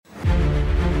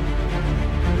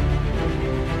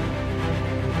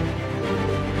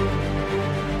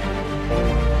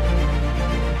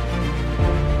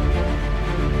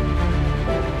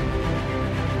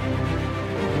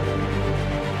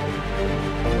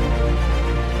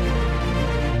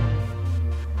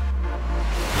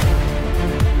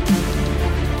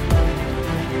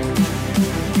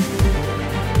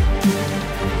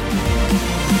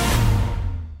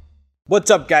What's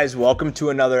up, guys? Welcome to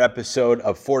another episode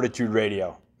of Fortitude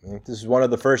Radio. I think this is one of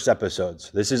the first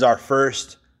episodes. This is our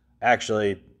first,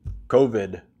 actually,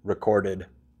 COVID recorded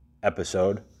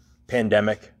episode,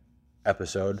 pandemic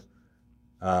episode.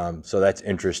 So that's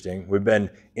interesting. We've been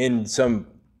in some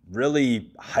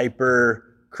really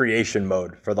hyper creation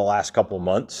mode for the last couple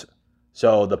months.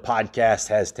 So the podcast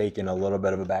has taken a little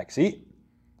bit of a back seat,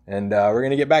 and we're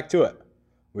going to get back to it.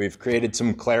 We've created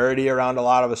some clarity around a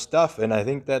lot of the stuff, and I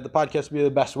think that the podcast will be the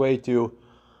best way to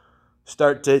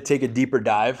start to take a deeper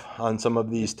dive on some of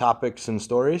these topics and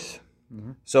stories.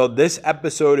 Mm-hmm. So this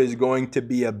episode is going to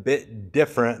be a bit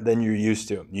different than you're used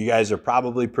to. You guys are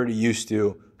probably pretty used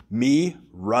to me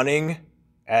running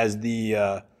as the,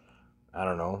 the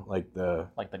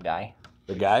guy.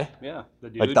 The guy? Yeah. The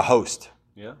dude. Like the host.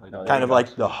 Yeah. Kind of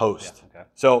like the host. Yeah, okay.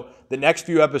 So the next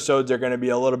few episodes are going to be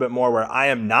a little bit more where I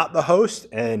am not the host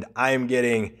and I am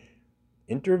getting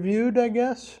interviewed, I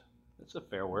guess. That's a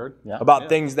fair word. Yeah. About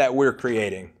things that we're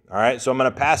creating. All right. So I'm going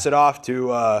to pass it off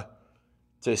to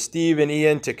Steve and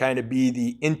Ian to kind of be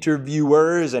the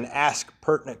interviewers and ask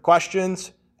pertinent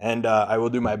questions. And I will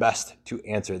do my best to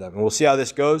answer them. And we'll see how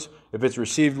this goes. If it's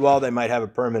received well, they might have a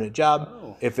permanent job.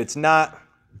 Oh. If it's not,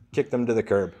 kick them to the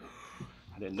curb.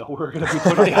 I didn't know we were going to be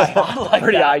pretty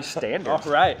high standards.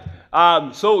 All right.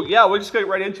 We'll just get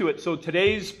right into it. So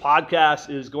today's podcast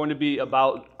is going to be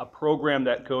about a program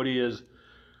that Cody has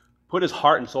put his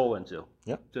heart and soul into,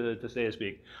 to say to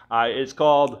speak. It's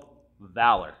called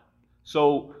Valor.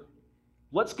 So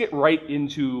let's get right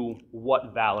into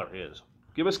what Valor is.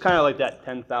 Give us kind of like that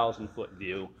 10,000-foot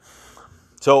view.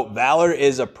 So Valor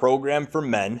is a program for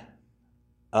men.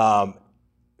 It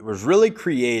was really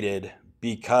created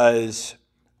because...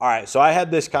 All right, so I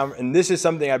had this and this is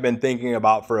something I've been thinking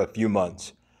about for a few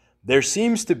months. There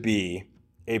seems to be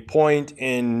a point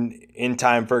in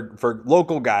time for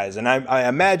local guys, and I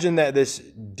imagine that this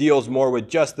deals more with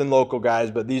just than local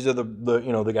guys, but these are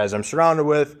the guys I'm surrounded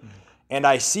with, and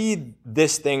I see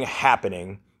this thing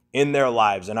happening in their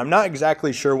lives, and I'm not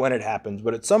exactly sure when it happens,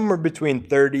 but it's somewhere between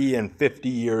 30 and 50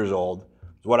 years old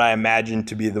is what I imagine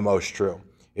to be the most true.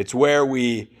 It's where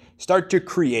we start to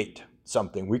create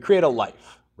something. We create a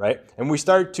life. Right? And we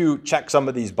start to check some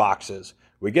of these boxes.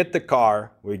 We get the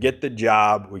car, we get the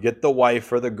job, we get the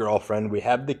wife or the girlfriend, we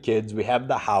have the kids, we have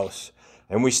the house,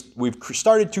 and we've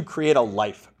started to create a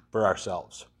life for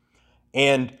ourselves.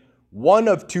 And one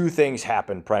of two things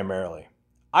happen primarily.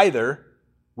 Either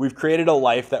we've created a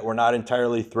life that we're not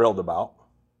entirely thrilled about,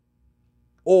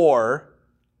 or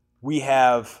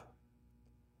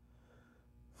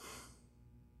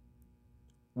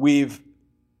we've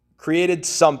created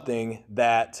something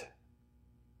that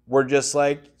we're just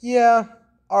like, yeah,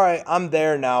 all right, I'm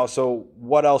there now. So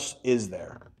what else is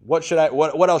there? What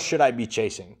else should I be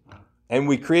chasing? And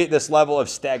we create this level of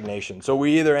stagnation. So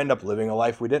we either end up living a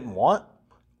life we didn't want,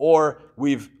 or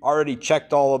we've already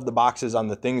checked all of the boxes on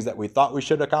the things that we thought we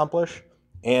should accomplish.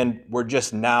 And we're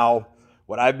just now,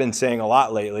 what I've been saying a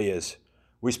lot lately is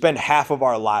we spend half of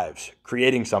our lives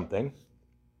creating something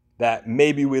that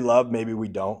maybe we love, maybe we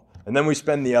don't. And then we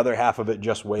spend the other half of it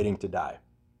just waiting to die.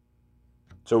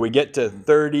 So we get to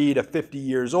 30 to 50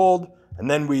 years old, and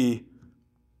then we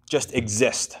just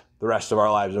exist the rest of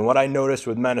our lives. And what I notice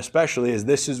with men especially is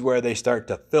this is where they start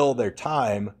to fill their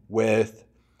time with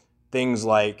things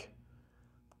like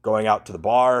going out to the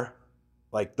bar.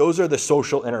 Like those are the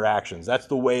social interactions. That's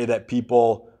the way that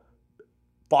people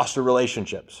foster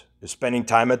relationships, is spending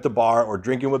time at the bar or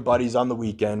drinking with buddies on the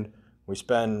weekend. We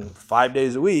spend 5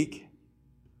 days a week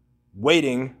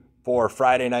waiting for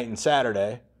Friday night and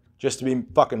Saturday just to be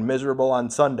fucking miserable on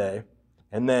Sunday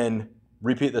and then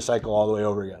repeat the cycle all the way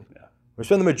over again. Yeah. We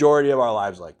spend the majority of our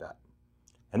lives like that.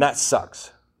 And that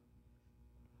sucks.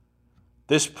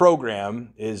 This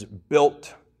program is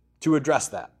built to address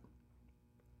that.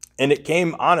 And it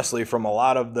came, honestly, from a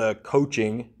lot of the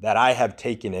coaching that I have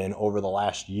taken in over the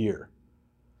last year.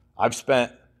 I've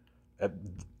spent,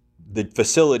 the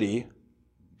facility,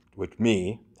 with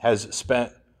me, has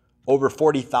spent over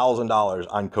 $40,000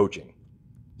 on coaching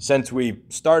since we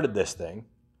started this thing.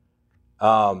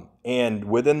 And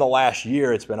within the last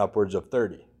year, it's been upwards of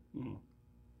 30.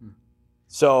 Mm-hmm.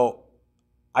 So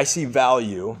I see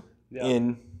value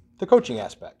in the coaching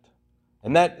aspect.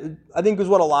 And that, I think, is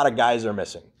what a lot of guys are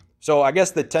missing. So I guess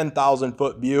the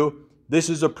 10,000-foot view, this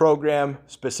is a program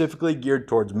specifically geared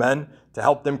towards men to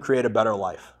help them create a better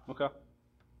life. Okay.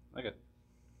 Like it.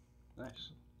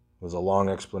 Nice. It was a long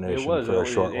explanation for a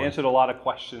short one. It answered a lot of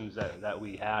questions that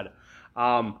we had.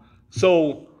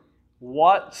 So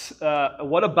what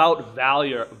about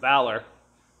Valor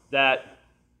that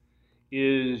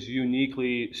is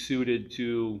uniquely suited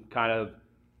to kind of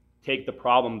take the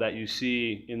problem that you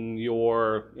see in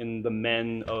the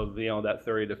men of that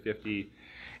 30 to 50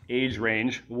 age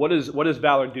range. What does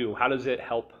Valor do? How does it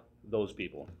help those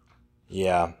people?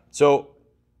 Yeah. So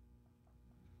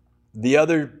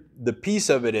the piece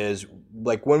of it is,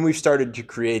 like, when we've started to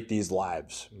create these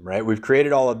lives, right? We've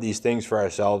created all of these things for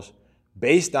ourselves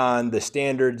based on the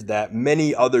standards that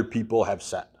many other people have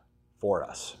set for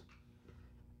us.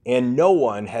 And no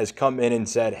one has come in and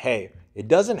said, hey, it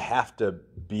doesn't have to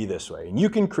be this way, and you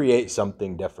can create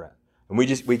something different. And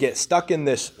we get stuck in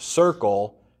this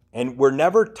circle, and we're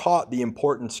never taught the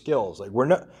important skills. Like,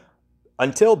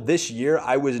 until this year,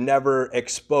 I was never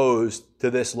exposed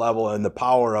to this level and the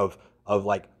power of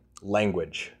like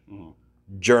language,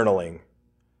 journaling,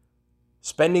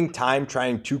 spending time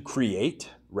trying to create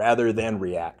rather than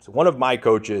react. One of my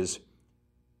coaches,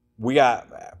 we got,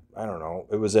 I don't know,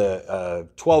 it was a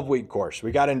 12-week course.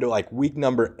 We got into like week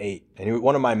number 8, and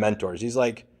one of my mentors, he's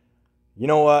like, you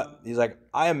know what? He's like,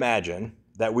 I imagine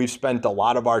that we've spent a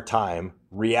lot of our time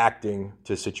reacting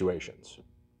to situations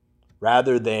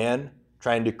rather than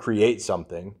trying to create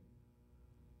something.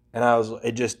 And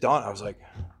it just dawned. I was like,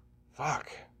 fuck,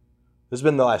 this has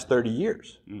been the last 30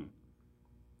 years.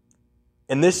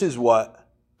 And this is what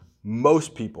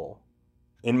most people,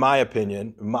 in my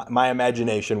opinion, my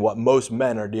imagination, what most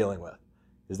men are dealing with,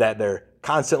 is that they're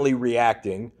constantly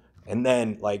reacting, and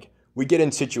then like we get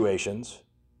in situations,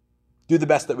 do the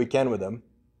best that we can with them,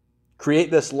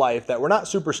 create this life that we're not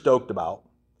super stoked about,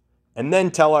 and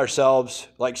then tell ourselves,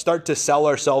 like, start to sell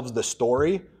ourselves the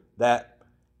story that,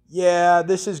 yeah,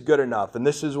 this is good enough and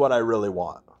this is what I really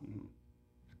want.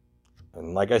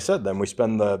 And like I said, then we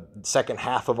spend the second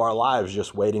half of our lives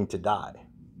just waiting to die.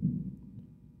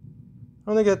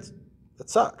 I don't think that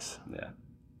sucks. Yeah.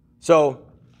 So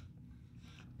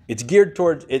it's geared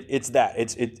towards it's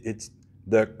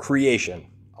the creation.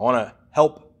 I want to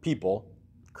help people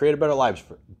create a better life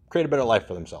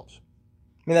for themselves.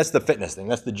 I mean, that's the fitness thing.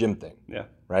 That's the gym thing. Yeah.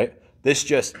 Right? This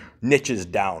just niches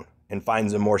down and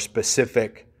finds a more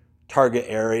specific target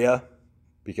area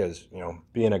because,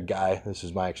 being a guy, this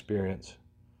is my experience.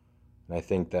 And I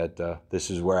think that this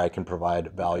is where I can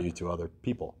provide value to other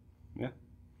people. Yeah.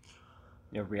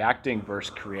 Reacting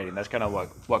versus creating. That's kind of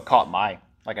what caught my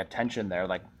attention there.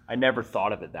 Like, I never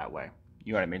thought of it that way.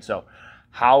 You know what I mean? So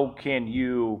how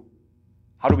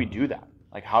do we do that?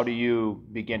 Like, how do you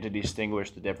begin to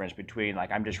distinguish the difference between,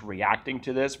 like, I'm just reacting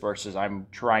to this versus I'm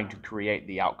trying to create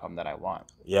the outcome that I want?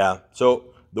 Yeah.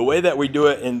 So the way that we do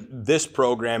it in this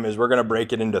program is we're going to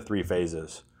break it into 3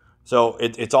 phases. So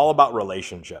it's all about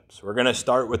relationships. We're going to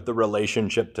start with the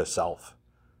relationship to self.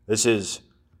 This is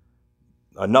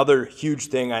another huge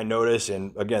thing I notice,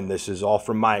 and again, this is all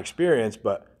from my experience,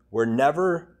 but we're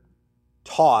never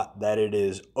taught that it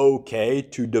is okay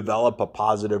to develop a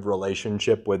positive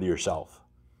relationship with yourself.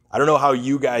 I don't know how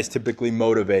you guys typically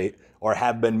motivate or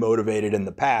have been motivated in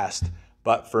the past,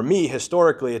 but for me,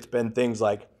 historically, it's been things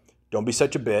like, don't be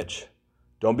such a bitch,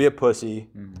 don't be a pussy,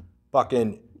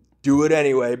 fucking do it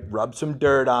anyway, rub some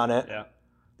dirt on it. Yeah.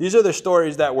 These are the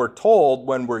stories that we're told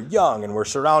when we're young and we're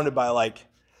surrounded by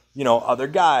other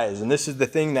guys, and this is the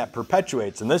thing that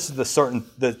perpetuates, and this is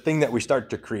the thing that we start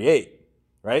to create,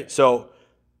 right? So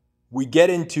we get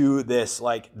into this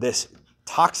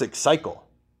toxic cycle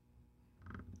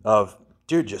of,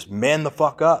 dude, just man the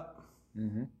fuck up,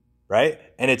 right?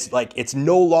 And it's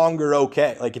no longer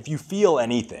okay. Like, if you feel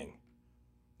anything,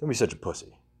 don't be such a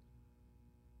pussy,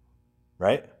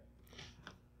 right?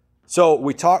 So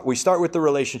we start with the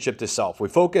relationship to self. We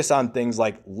focus on things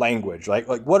like language, like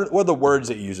what are the words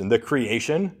that you're using? The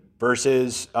creation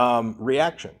versus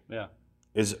reaction. Yeah.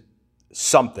 Is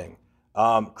something.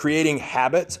 Creating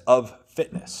habits of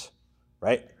fitness,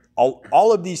 right?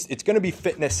 All of these, it's going to be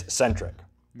fitness centric,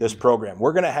 this program.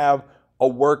 We're going to have a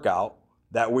workout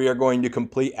that we are going to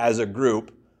complete as a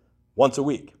group once a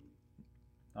week.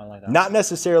 I like that. Not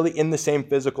necessarily in the same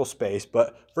physical space,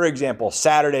 but for example,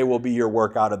 Saturday will be your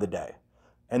workout of the day.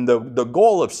 And the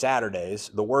goal of Saturdays,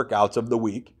 the workouts of the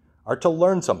week, are to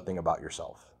learn something about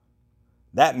yourself.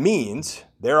 That means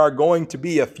there are going to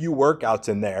be a few workouts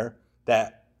in there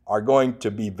that are going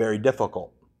to be very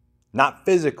difficult. Not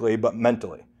physically, but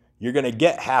mentally. You're going to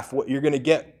get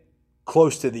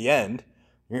close to the end.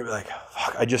 You're going to be like,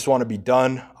 fuck, I just want to be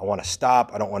done. I want to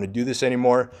stop. I don't want to do this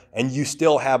anymore. And you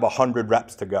still have 100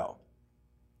 reps to go.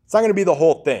 It's not going to be the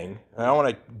whole thing. And I don't want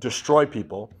to destroy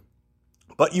people.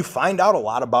 But you find out a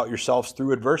lot about yourselves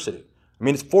through adversity. I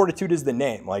mean, Fortitude is the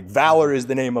name. Like, Valor is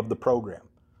the name of the program.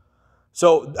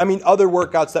 So, I mean, other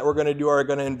workouts that we're going to do are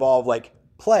going to involve like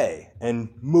play and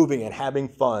moving and having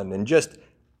fun and just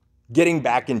getting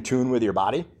back in tune with your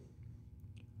body.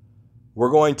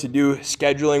 We're going to do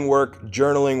scheduling work,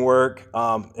 journaling work,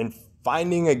 and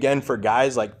finding, again, for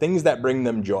guys, like things that bring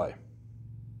them joy.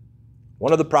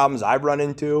 One of the problems I've run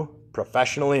into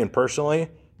professionally and personally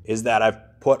is that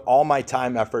I've put all my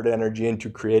time, effort, energy into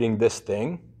creating this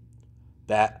thing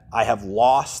that I have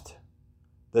lost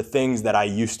the things that I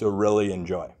used to really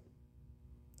enjoy.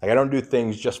 Like, I don't do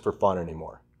things just for fun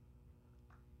anymore.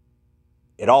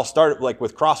 It all started like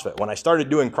with CrossFit. When I started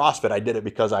doing CrossFit, I did it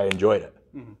because I enjoyed it.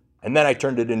 Mm-hmm. And then I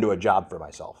turned it into a job for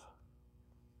myself.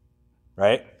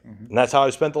 Right? Mm-hmm. And that's how I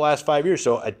spent the last 5 years.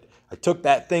 So I took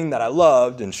that thing that I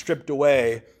loved and stripped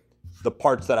away the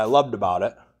parts that I loved about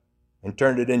it and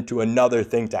turned it into another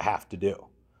thing to have to do.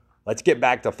 Let's get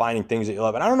back to finding things that you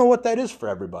love. And I don't know what that is for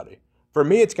everybody. For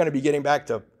me, it's going to be getting back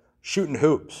to shooting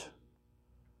hoops.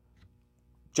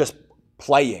 Just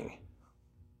playing.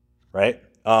 Right?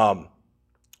 We're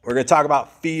going to talk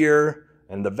about fear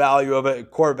and the value of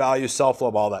it, core values,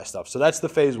 self-love, all that stuff. So that's the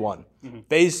phase one. Mm-hmm.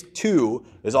 Phase two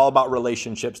is all about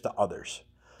relationships to others.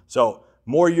 So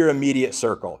more your immediate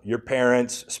circle, your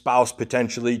parents, spouse,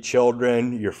 potentially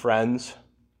children, your friends,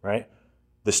 right?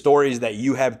 The stories that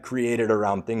you have created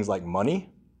around things like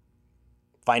money,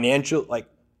 financial, like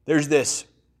there's this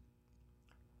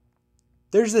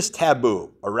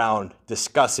taboo around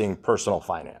discussing personal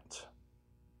finance.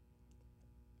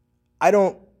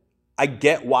 I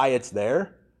get why it's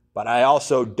there, but I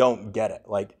also don't get it.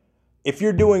 Like, if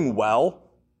you're doing well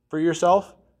for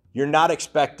yourself, you're not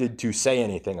expected to say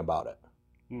anything about it.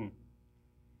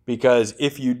 Because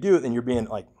if you do, then you're being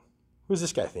like, who's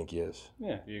this guy think he is?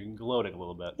 Yeah, you're gloating a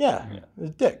little bit. Yeah.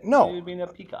 It's dick. No. You're being a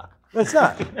peacock. It's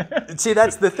not. See,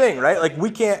 that's the thing, right? Like,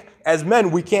 we can't, as men,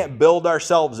 we can't build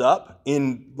ourselves up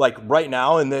in, like, right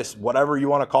now in this, whatever you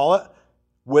want to call it,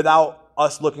 without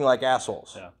us looking like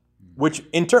assholes. Yeah. Which,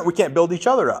 in turn, we can't build each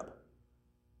other up.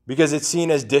 Because it's seen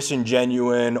as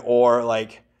disingenuous or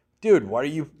like, dude, what are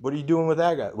you doing with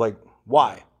that guy? Like,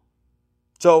 why?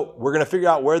 So we're going to figure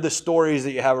out where the stories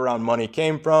that you have around money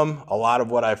came from. A lot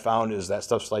of what I found is that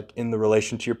stuff's like in the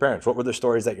relation to your parents. What were the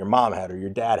stories that your mom had or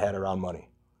your dad had around money?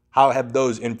 How have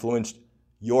those influenced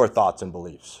your thoughts and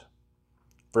beliefs?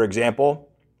 For example,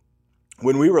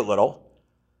 when we were little,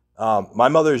 my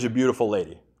mother is a beautiful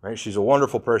lady, right? She's a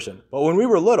wonderful person. But when we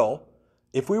were little,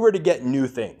 if we were to get new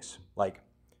things, like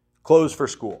clothes for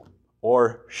school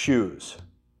or shoes,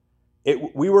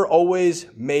 we were always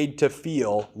made to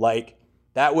feel like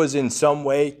that was in some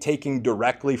way taking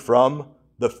directly from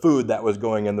the food that was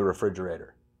going in the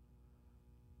refrigerator,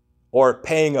 or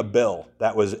paying a bill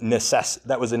that was a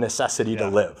necessity to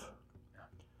live.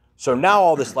 So now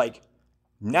all this, like,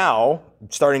 now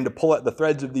starting to pull at the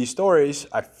threads of these stories,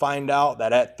 I find out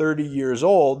that at 30 years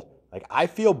old, like, I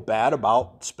feel bad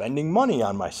about spending money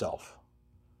on myself.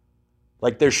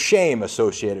 Like, there's shame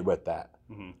associated with that.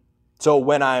 Mm-hmm. So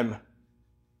when I'm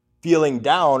feeling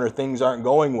down or things aren't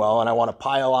going well and I want to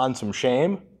pile on some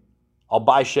shame, I'll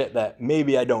buy shit that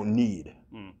maybe I don't need.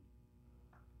 I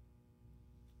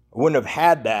wouldn't have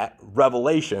had that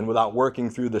revelation without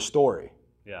working through the story.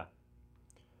 Yeah.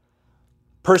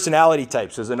 Personality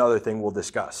types is another thing we'll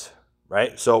discuss,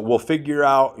 right? So we'll figure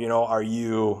out,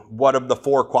 what of the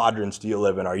 4 quadrants do you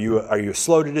live in? Are you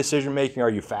slow to decision making? Are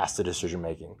you fast to decision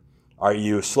making? Are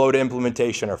you slow to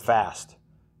implementation or fast?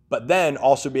 But then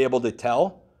also be able to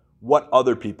tell what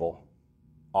other people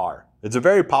are. It's a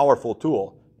very powerful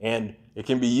tool, and it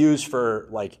can be used for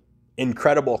like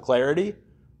incredible clarity.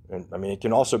 And I mean, it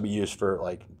can also be used for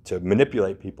like to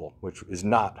manipulate people, which is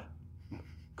not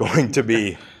going to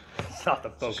be. It's not the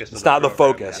focus. It's not the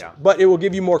focus, yeah. But it will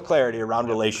give you more clarity around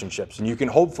relationships, and you can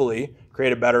hopefully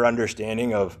create a better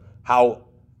understanding of how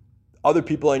other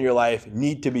people in your life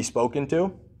need to be spoken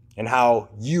to and how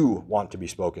you want to be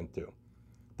spoken to.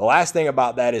 The last thing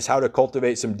about that is how to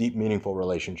cultivate some deep, meaningful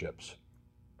relationships.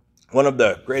 One of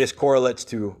the greatest correlates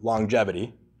to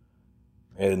longevity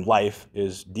in life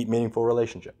is deep, meaningful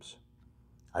relationships.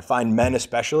 I find men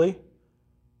especially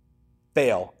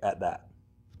fail at that.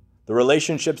 The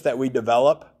relationships that we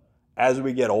develop as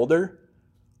we get older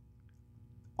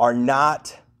are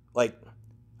not like,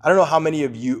 I don't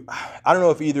know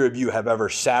if either of you have ever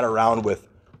sat around with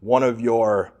one of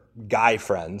your guy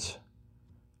friends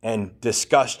and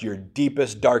discussed your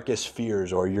deepest, darkest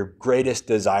fears or your greatest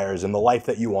desires in the life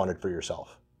that you wanted for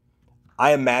yourself.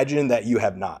 I imagine that you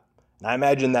have not. And I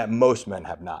imagine that most men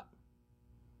have not.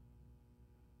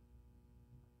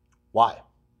 Why?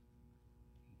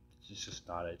 It's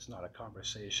not a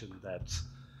conversation that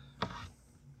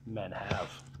men have.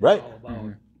 Right. It's all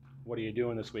about what are you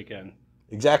doing this weekend?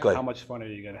 Exactly. How much fun are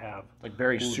you going to have? Like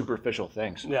very superficial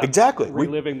things. Yeah. Exactly.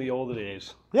 Reliving the old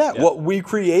days. Yeah, well, we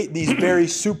create these very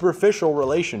superficial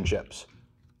relationships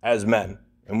as men.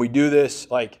 And we do this,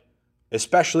 like,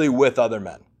 especially with other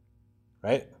men,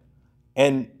 right?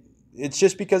 And it's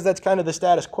just because that's kind of the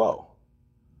status quo,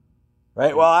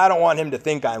 right? Well, I don't want him to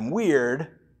think I'm weird.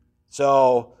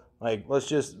 So, like, let's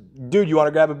just, dude, you want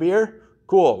to grab a beer?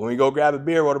 Cool. When we go grab a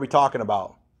beer, what are we talking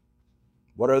about?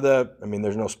 What are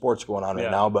there's no sports going on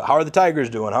right now, but how are the Tigers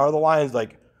doing? How are the Lions?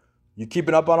 Like, you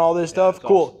keeping up on all this stuff?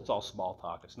 Cool. It's all small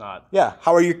talk. It's not. Yeah.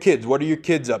 How are your kids? What are your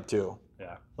kids up to?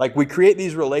 Yeah. Like, we create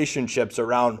these relationships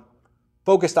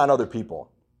focused on other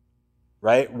people,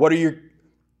 right? What are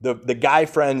the guy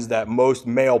friends that most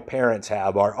male parents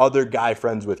have are other guy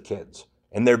friends with kids.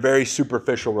 And they're very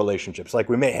superficial relationships. Like,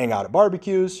 we may hang out at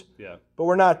barbecues, but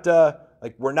we're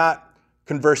not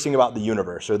conversing about the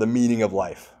universe or the meaning of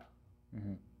life.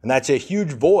 Mm-hmm. And that's a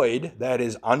huge void that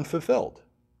is unfulfilled.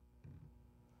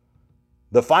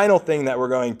 The final thing that we're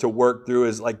going to work through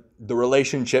is like the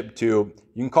relationship to,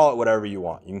 you can call it whatever you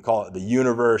want. You can call it the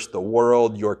universe, the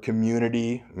world, your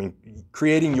community.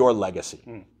 Creating your legacy.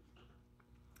 Mm.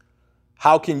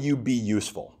 How can you be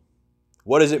useful?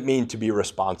 What does it mean to be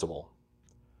responsible?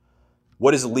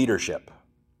 What is leadership?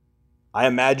 I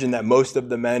imagine that most of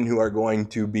the men who are going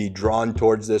to be drawn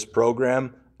towards this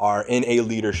program are in a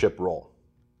leadership role.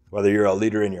 Whether you're a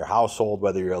leader in your household,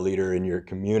 whether you're a leader in your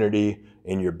community,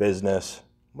 in your business,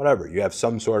 whatever, you have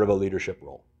some sort of a leadership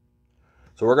role.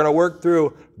 So we're going to work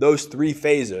through those 3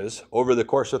 phases over the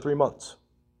course of 3 months.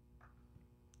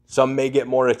 Some may get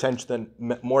more attention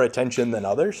than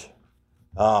others.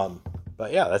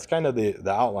 But yeah, that's kind of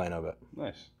the outline of it.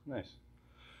 Nice.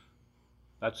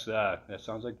 That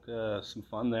sounds like some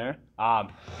fun there.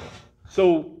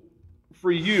 So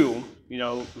for you,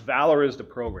 Valor is the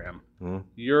program. Mm-hmm.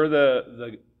 You're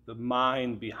the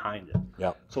mind behind it.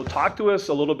 Yeah. So talk to us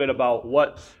a little bit about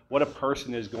what a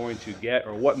person is going to get,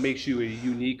 or what makes you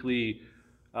uniquely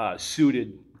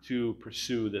suited to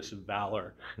pursue this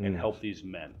Valor and help these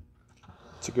men.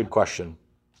 It's a good question.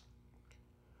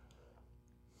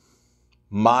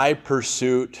 My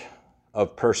pursuit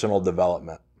of personal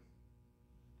development.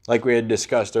 Like we had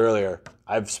discussed earlier,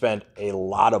 I've spent a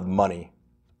lot of money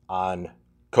on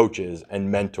coaches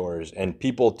and mentors and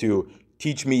people to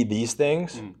teach me these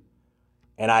things. Mm.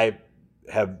 And I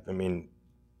have,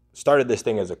 started this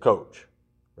thing as a coach,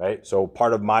 right? So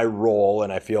part of my role,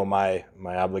 and I feel my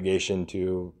obligation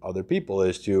to other people,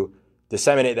 is to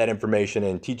disseminate that information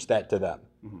and teach that to them.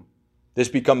 Mm-hmm. This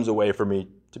becomes a way for me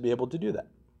to be able to do that.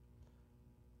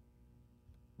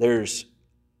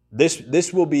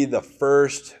 This will be the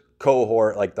first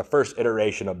cohort, like the first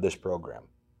iteration of this program.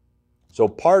 So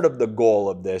part of the goal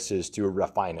of this is to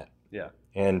refine it. Yeah.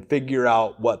 And figure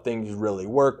out what things really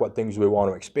work, what things we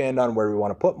want to expand on, where we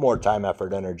want to put more time,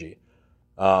 effort, energy.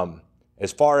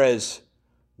 As far as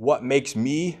what makes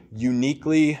me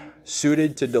uniquely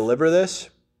suited to deliver this,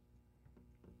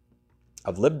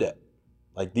 I've lived it.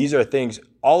 Like, these are things,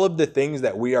 all of the things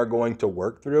that we are going to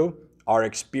work through are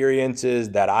experiences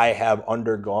that I have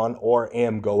undergone or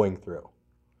am going through.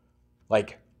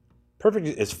 Like, perfect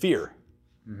is fear,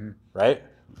 right?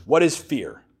 What is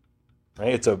fear?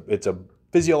 Right? It's a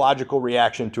physiological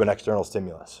reaction to an external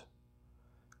stimulus.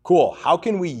 Cool. How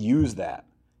can we use that?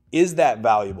 Is that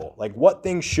valuable? Like, what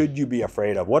things should you be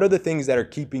afraid of? What are the things that are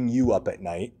keeping you up at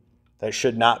night that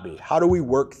should not be? How do we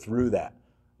work through that?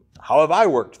 How have I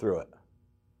worked through it?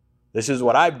 This is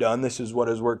what I've done. This is what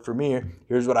has worked for me.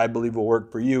 Here's what I believe will work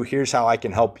for you. Here's how I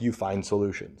can help you find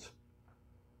solutions.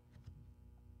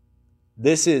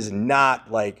 This is not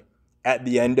like at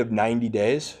the end of 90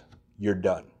 days, you're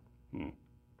done.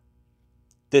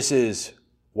 This is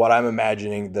what I'm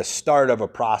imagining the start of a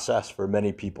process for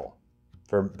many people,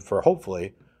 for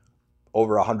hopefully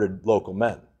over 100 local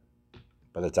men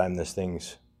by the time this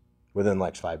thing's within the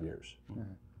next 5 years.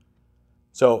 Mm-hmm.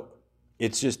 So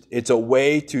it's a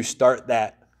way to start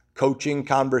that coaching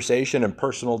conversation and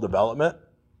personal development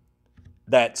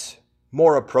that's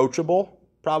more approachable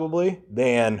probably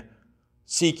than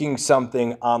seeking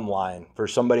something online for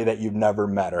somebody that you've never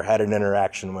met or had an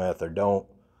interaction with, or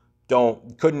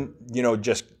couldn't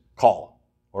just call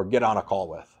or get on a call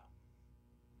with.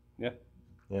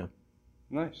 Yeah.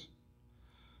 Nice.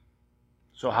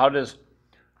 So how does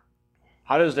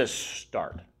this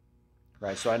start?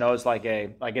 Right. So I know it's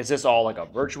is this all like a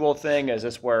virtual thing? Is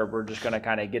this where we're just going to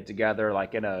kind of get together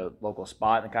like in a local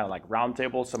spot and kind of like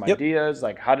roundtable some ideas?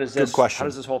 Like, how does this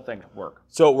whole thing work?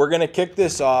 So we're going to kick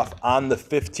this off on the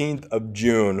 15th of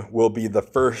June will be the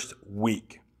first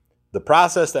week. The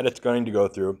process that it's going to go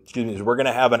through, is we're going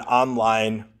to have an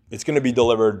online it's going to be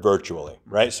delivered virtually,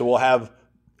 right? So we'll have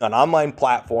an online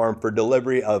platform for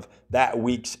delivery of that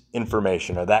week's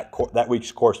information or that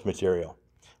week's course material.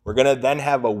 We're going to then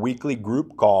have a weekly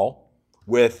group call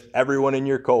with everyone in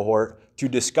your cohort to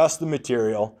discuss the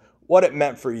material, what it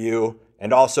meant for you,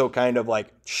 and also kind of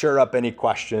like share up any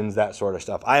questions, that sort of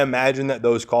stuff. I imagine that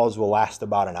those calls will last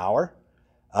about an hour.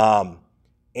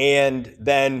 And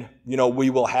then, we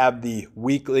will have the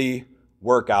weekly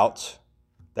workouts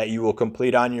that you will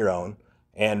complete on your own.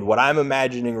 And what I'm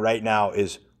imagining right now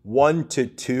is 1 to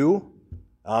 2,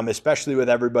 especially with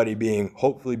everybody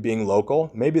hopefully being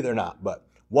local. Maybe they're not, but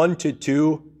 1 to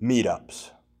 2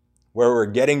 meetups where we're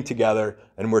getting together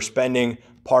and we're spending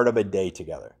part of a day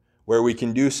together, where we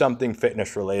can do something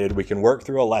fitness related. We can work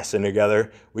through a lesson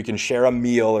together. We can share a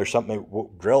meal or something, we'll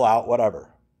grill out,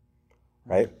 whatever,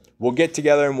 right? We'll get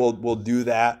together and we'll do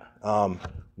that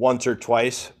once or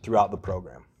twice throughout the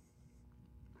program.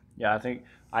 Yeah, I think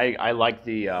I like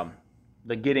the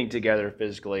getting together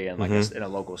physically and like in a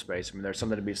local space. I mean, there's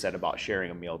something to be said about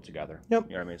sharing a meal together. Yep.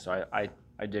 You know what I mean? So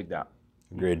I dig that.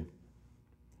 Agreed.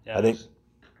 Yeah, I think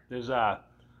there's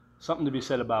something to be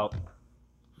said about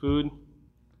food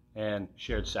and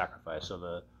shared sacrifice.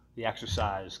 So the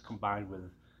exercise combined with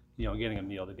getting a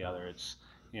meal together. It's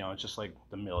it's just like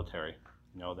the military.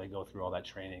 They go through all that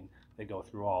training. They go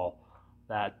through all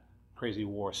that crazy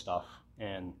war stuff,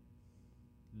 and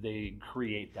they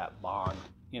create that bond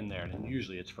in there, and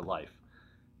usually it's for life.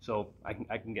 So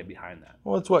I can get behind that.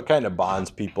 Well, it's what kind of bonds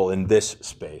people in this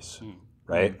space,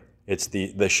 right? It's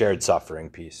the shared suffering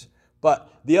piece.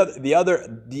 But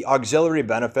the auxiliary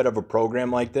benefit of a program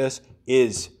like this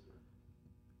is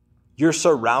you're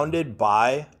surrounded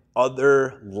by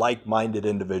other like-minded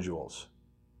individuals,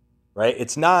 right?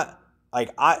 It's not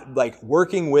like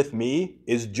working with me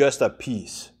is just a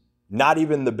piece, not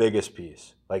even the biggest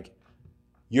piece. Like,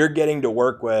 you're getting to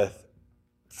work with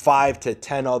 5 to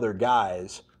 10 other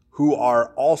guys who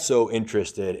are also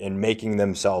interested in making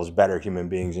themselves better human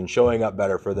beings and showing up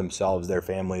better for themselves, their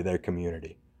family, their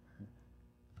community.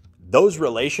 Those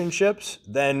relationships,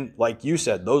 then, like you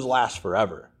said, those last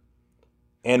forever.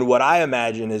 And what I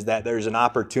imagine is that there's an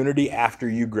opportunity after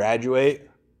you graduate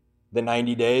the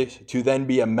 90 days to then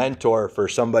be a mentor for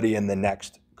somebody in the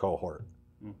next cohort,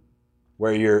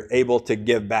 where you're able to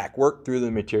give back, work through the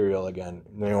material again,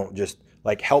 just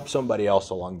like help somebody else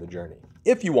along the journey,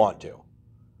 if you want to.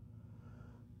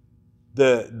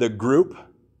 The group,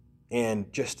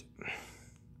 and just,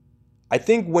 I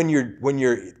think when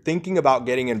you're thinking about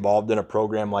getting involved in a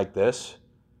program like this,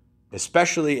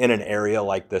 especially in an area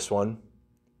like this one,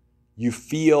 you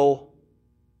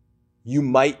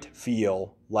might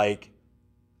feel like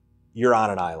you're on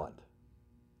an island.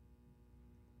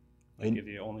 Like you're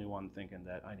the only one thinking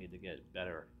that I need to get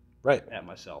better at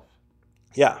myself.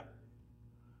 Yeah.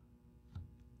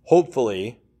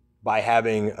 Hopefully, by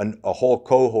having a whole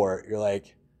cohort, you're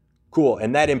like, cool.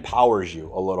 And that empowers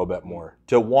you a little bit more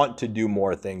to want to do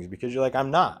more things, because you're like,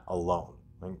 I'm not alone.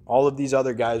 Like, all of these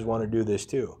other guys want to do this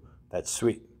too. That's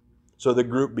sweet. So the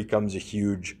group becomes a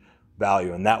huge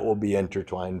value, and that will be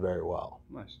intertwined very well.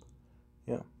 Nice.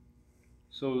 Yeah.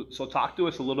 So talk to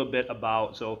us a little bit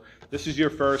about, so this is your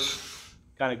first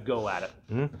kind of go at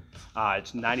it.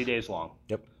 It's 90 days long.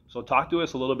 Yep. So talk to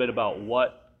us a little bit about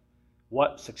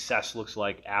what success looks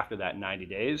like after that 90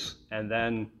 days, and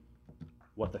then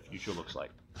what the future looks like.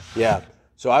 Yeah.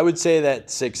 So I would say that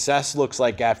success looks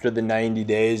like after the 90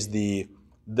 days, the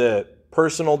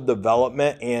personal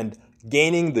development and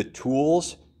gaining the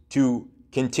tools to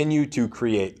continue to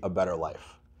create a better life.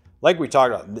 Like we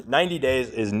talked about, 90 days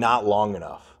is not long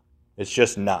enough. It's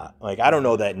just not. Like, I don't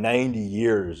know that 90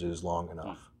 years is long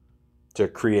enough to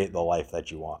create the life that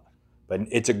you want. But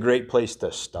it's a great place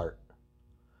to start.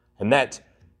 And that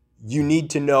you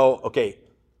need to know, okay,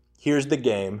 here's the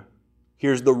game.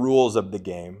 Here's the rules of the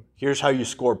game. Here's how you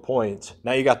score points.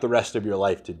 Now you got the rest of your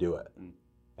life to do it.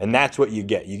 And that's what you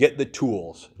get. You get the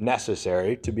tools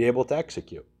necessary to be able to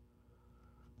execute.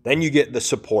 Then you get the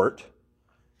support.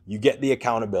 You get the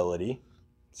accountability,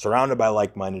 surrounded by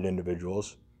like-minded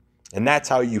individuals. And that's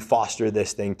how you foster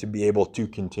this thing to be able to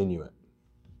continue it.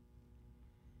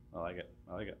 I like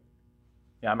it.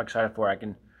 Yeah, I'm excited for it.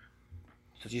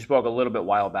 Since you spoke a little bit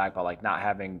while back about like not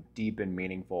having deep and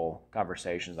meaningful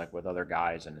conversations like with other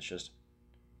guys, and it's just,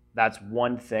 that's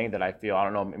one thing that I feel, I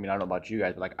don't know about you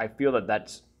guys, but like I feel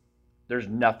that there's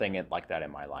nothing like that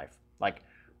in my life. Like,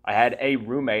 I had a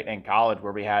roommate in college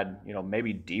where we had,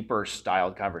 maybe deeper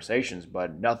styled conversations,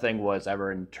 but nothing was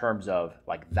ever in terms of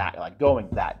like that, like going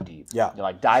that deep. Yeah.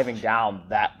 Like diving down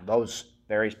those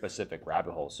very specific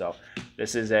rabbit holes. So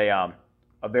this is a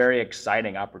very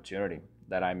exciting opportunity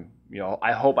that I'm,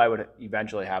 I hope I would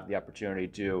eventually have the opportunity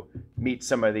to meet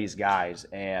some of these guys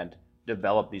and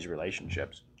develop these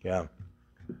relationships. Yeah.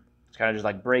 It's kind of just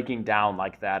like breaking down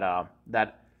like that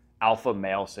alpha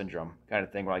male syndrome kind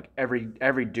of thing, where like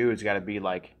every dude's got to be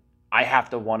like, I have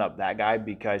to one up that guy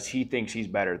because he thinks he's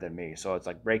better than me. So it's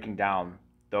like breaking down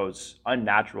those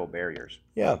unnatural barriers.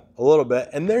 Yeah, a little bit.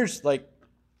 And there's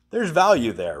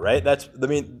value there, right?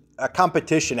 A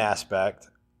competition aspect,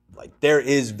 like there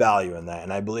is value in that.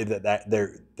 And I believe that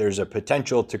there's a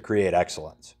potential to create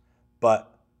excellence, but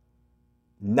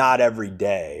not every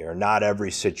day or not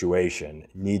every situation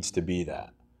needs to be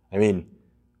that. I mean,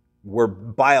 we're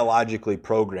biologically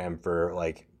programmed for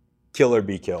like kill or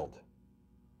be killed.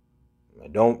 I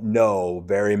don't know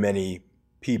very many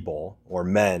people or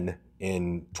men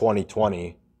in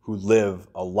 2020 who live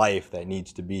a life that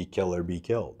needs to be kill or be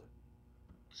killed.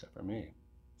 Except for me.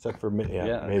 Except for me,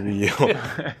 yeah. Maybe you.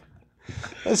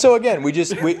 And so again,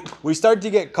 we start to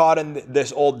get caught in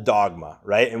this old dogma,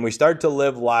 right? And we start to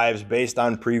live lives based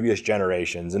on previous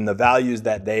generations and the values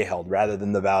that they held rather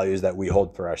than the values that we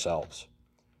hold for ourselves.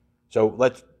 So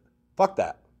fuck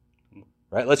that,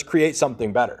 right? Let's create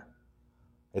something better.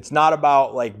 It's not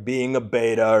about like being a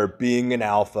beta or being an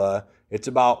alpha. It's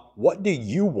about what do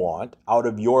you want out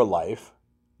of your life?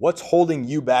 What's holding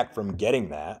you back from getting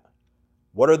that?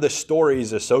 What are the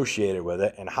stories associated with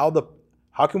it? And how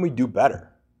can we do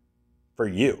better for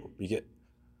you? Because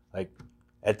like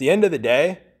at the end of the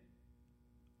day,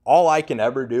 all I can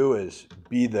ever do is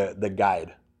be the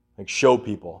guide, like show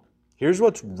people, here's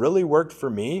what's really worked for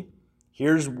me.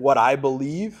 Here's what I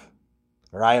believe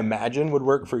or I imagine would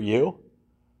work for you.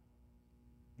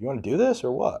 You want to do this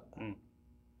or what?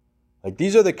 Like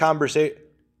these are the conversations.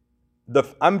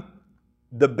 I'm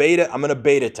going to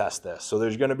beta test this. So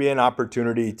there's going to be an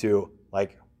opportunity to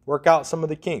like work out some of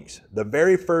the kinks. The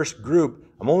very first group,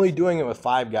 I'm only doing it with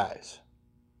 5 guys.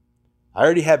 I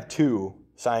already have 2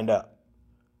 signed up.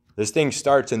 This thing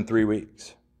starts in 3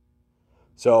 weeks.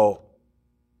 So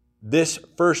this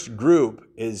first group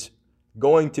is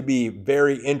going to be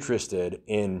very interested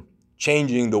in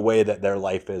changing the way that their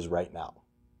life is right now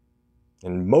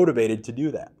and motivated to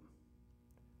do that.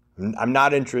 I'm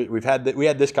not interested. We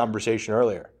had this conversation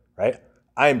earlier, right?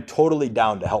 I am totally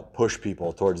down to help push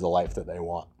people towards the life that they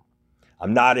want.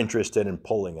 I'm not interested in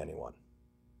pulling anyone.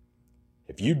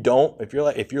 If you're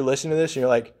listening to this and you're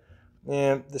like,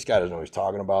 man, this guy doesn't know what he's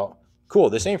talking about. Cool,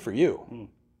 this ain't for you.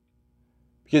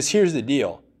 Because here's the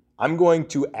deal. I'm going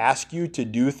to ask you to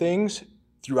do things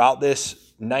throughout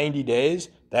this 90 days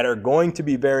that are going to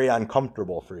be very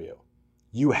uncomfortable for you.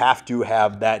 You have to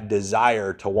have that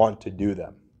desire to want to do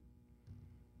them.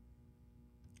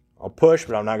 I'll push,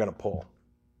 but I'm not going to pull.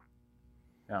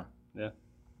 Yeah.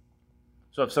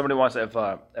 So if somebody if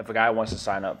a guy wants to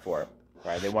sign up for it,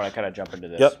 right? They want to kind of jump into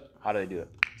this. Yep. How do they do it?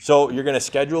 So you're going to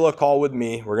schedule a call with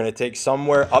me. We're going to take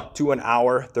somewhere up to an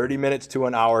hour, 30 minutes to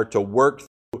an hour to work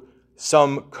through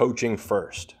some coaching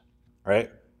first, right?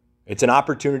 It's an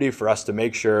opportunity for us to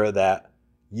make sure that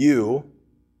you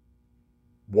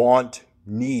want,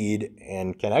 need,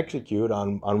 and can execute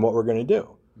on what we're going to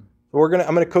do. So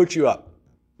I'm going to coach you up.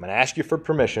 I'm going to ask you for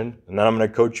permission, and then I'm going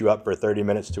to coach you up for 30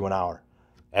 minutes to an hour.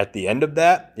 At the end of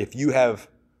that, if you have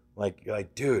you're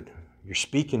like, dude, you're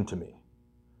speaking to me.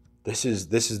 This is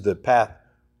the path.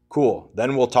 Cool.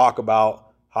 Then we'll talk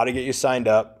about how to get you signed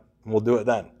up, and we'll do it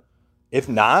then. If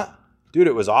not, dude,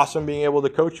 it was awesome being able to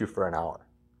coach you for an hour.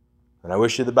 And I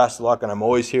wish you the best of luck, and I'm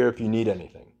always here if you need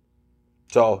anything.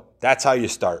 So that's how you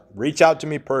start. Reach out to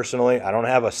me personally. I don't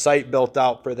have a site built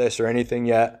out for this or anything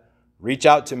yet. Reach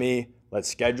out to me. Let's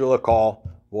schedule a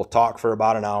call. We'll talk for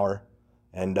about an hour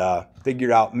and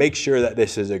figure out, make sure that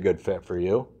this is a good fit for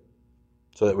you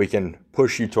so that we can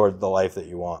push you toward the life that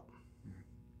you want.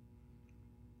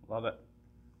 Love it.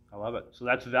 I love it. So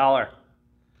that's Valor.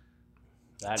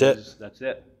 That's it. That's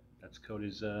it. That's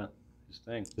Cody's his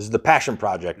thing. This is the passion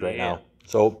project right now.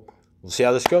 So we'll see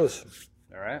how this goes.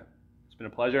 All right. It's been a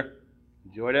pleasure.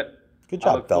 Enjoyed it. Good job,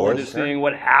 I look forward fellas. to seeing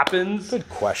what happens. Good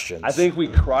questions. I think we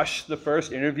crushed the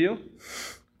first interview.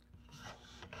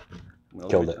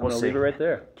 Killed it. I'm going to leave it right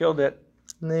there. Killed it.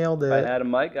 Nailed it. If I had a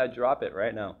mic, I'd drop it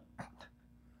right now.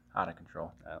 Out of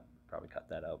control. I'll probably cut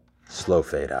that out. Slow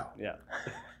fade out. Yeah.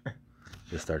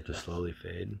 Just start to slowly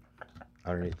fade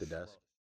underneath the desk.